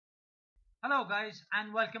Hello guys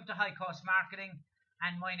and welcome to High Cost Marketing,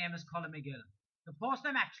 and my name is Colin McGill. The post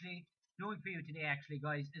I'm actually doing for you today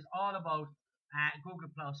guys is all about Google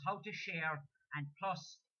Plus, how to share and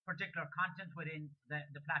plus particular content within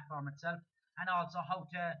the platform itself, and also how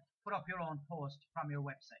to put up your own post from your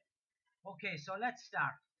website. Okay, so let's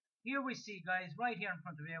start. Here we see guys, right here in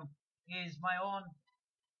front of you is my own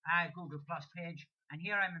Google Plus page, and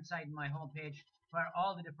here I'm inside my home page where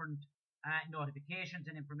all the different notifications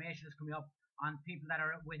and information is coming up on people that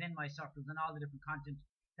are within my circles and all the different content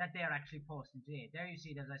that they are actually posting today. There you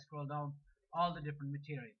see it as I scroll down, all the different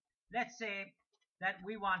material. Let's say that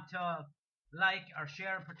we want to like or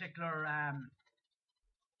share a particular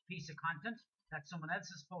piece of content that someone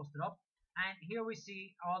else has posted up, and here we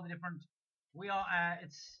see all the different.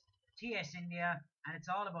 It's TS India, and it's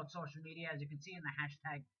all about social media, as you can see in the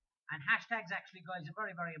hashtag. And hashtags actually, guys, are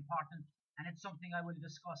very, very important, and it's something I will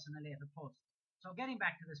discuss in a later post. So getting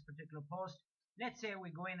back to this particular post, let's say we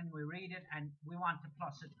go in and we read it, and we want to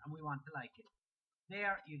plus it, and we want to like it.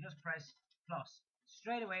 There, you just press plus.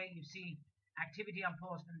 Straight away, you see activity on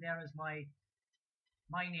post, and there is my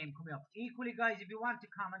name coming up. Equally, guys, if you want to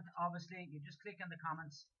comment, obviously, you just click on the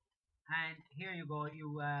comments, and here you go.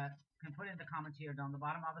 You can put in the comment here down the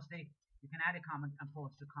bottom. Obviously, you can add a comment and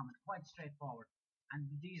post a comment. Quite straightforward. And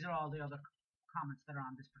these are all the other comments that are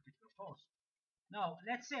on this particular post. Now,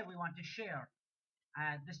 let's say we want to share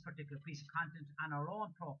this particular piece of content on our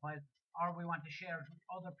own profile, or we want to share it with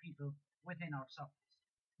other people within our circles.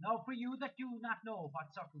 Now, for you that do not know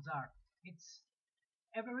what circles are, it's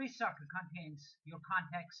every circle contains your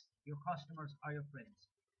contacts, your customers, or your friends.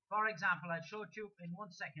 For example, I'll show it you in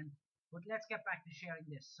 1 second, but let's get back to sharing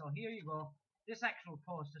this. So here you go. This actual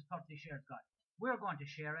post is totally shared, guys. We're going to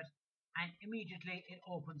share it, and immediately it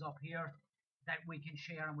opens up here that we can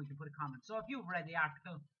share and we can put a comment. So if you've read the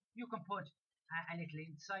article, you can put a little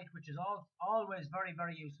insight, which is always very,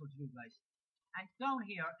 very useful to you guys. And down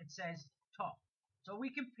here it says top. So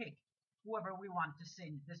we can pick whoever we want to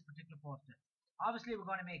send this particular post to. Obviously, we're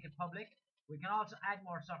going to make it public. We can also add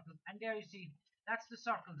more circles. And there you see, that's the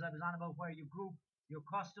circles I was on about, where you group your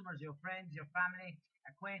customers, your friends, your family,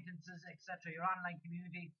 acquaintances, etc., your online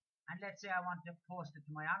community. And let's say I want to post it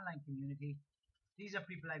to my online community. These are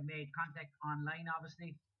people I've made contact online,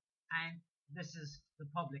 obviously, and this is the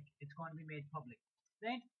public. It's going to be made public.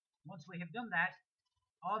 Then, once we have done that,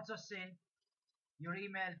 also send your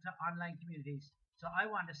email to online communities. So I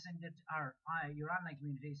want to send it to your online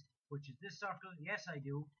communities, which is this circle. Yes, I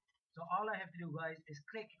do. So all I have to do, guys, is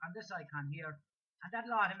click on this icon here, and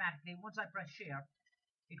that'll automatically, once I press share,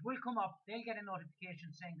 it will come up. They'll get a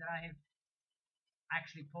notification saying that I have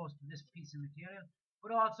actually posted this piece of material,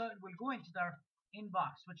 but also it will go into their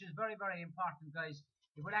inbox, which is very, very important, guys.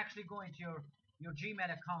 It will actually go into your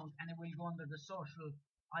Gmail account, and it will go under the social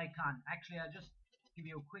icon. Actually, I'll just give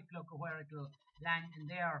you a quick look at where it will land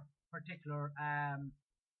in their particular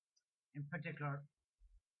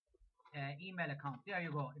email account. There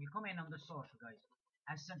you go. It'll come in under social, guys.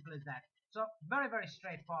 As simple as that. So very, very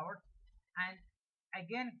straightforward. And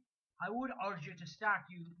again, I would urge you to start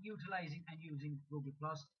utilizing and using Google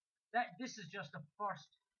Plus. This is just the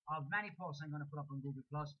first of many posts I'm going to put up on Google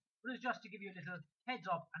Plus, but it's just to give you a little heads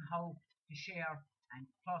up on how to share and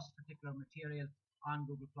plus particular material on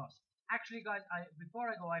Google Plus. Actually, guys,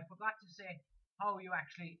 before I go, I forgot to say how you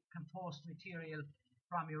actually can post material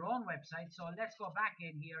from your own website. So let's go back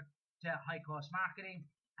in here to High Cost Marketing,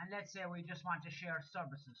 and let's say we just want to share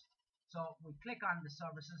services. So we click on the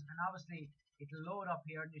services, and obviously it'll load up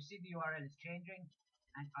here, and you see the URL is changing.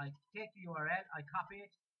 And I take the URL, I copy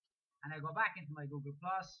it, and I go back into my Google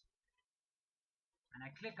Plus, and I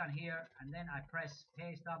click on here, and then I press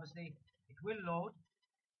paste. Obviously, it will load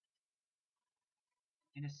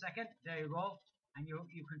in a second. There you go, and you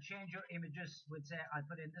can change your images. We'll say I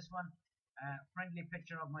put in this one, friendly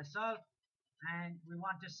picture of myself, and we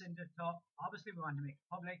want to send it to. Obviously, we want to make it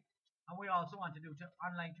public, and we also want to do to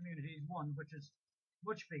online communities one, which is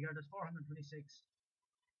much bigger. There's 426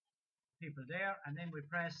 people there, and then we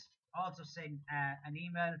press also send an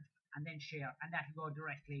email, and then share, and that will go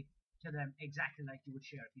directly to them, exactly like you would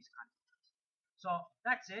share a piece of content. So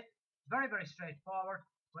that's it. Very, very straightforward,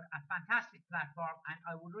 but a fantastic platform, and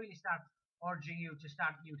I would really start urging you to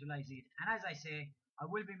start utilizing it. And as I say, I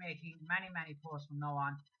will be making many, many posts from now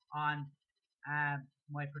on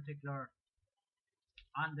the particular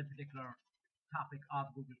topic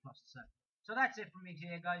of Google Plus itself. So that's it from me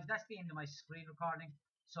today, guys. That's the end of my screen recording.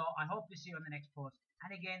 So I hope to see you on the next post.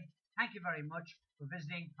 And again, thank you very much for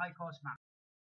visiting High Cost Marketing.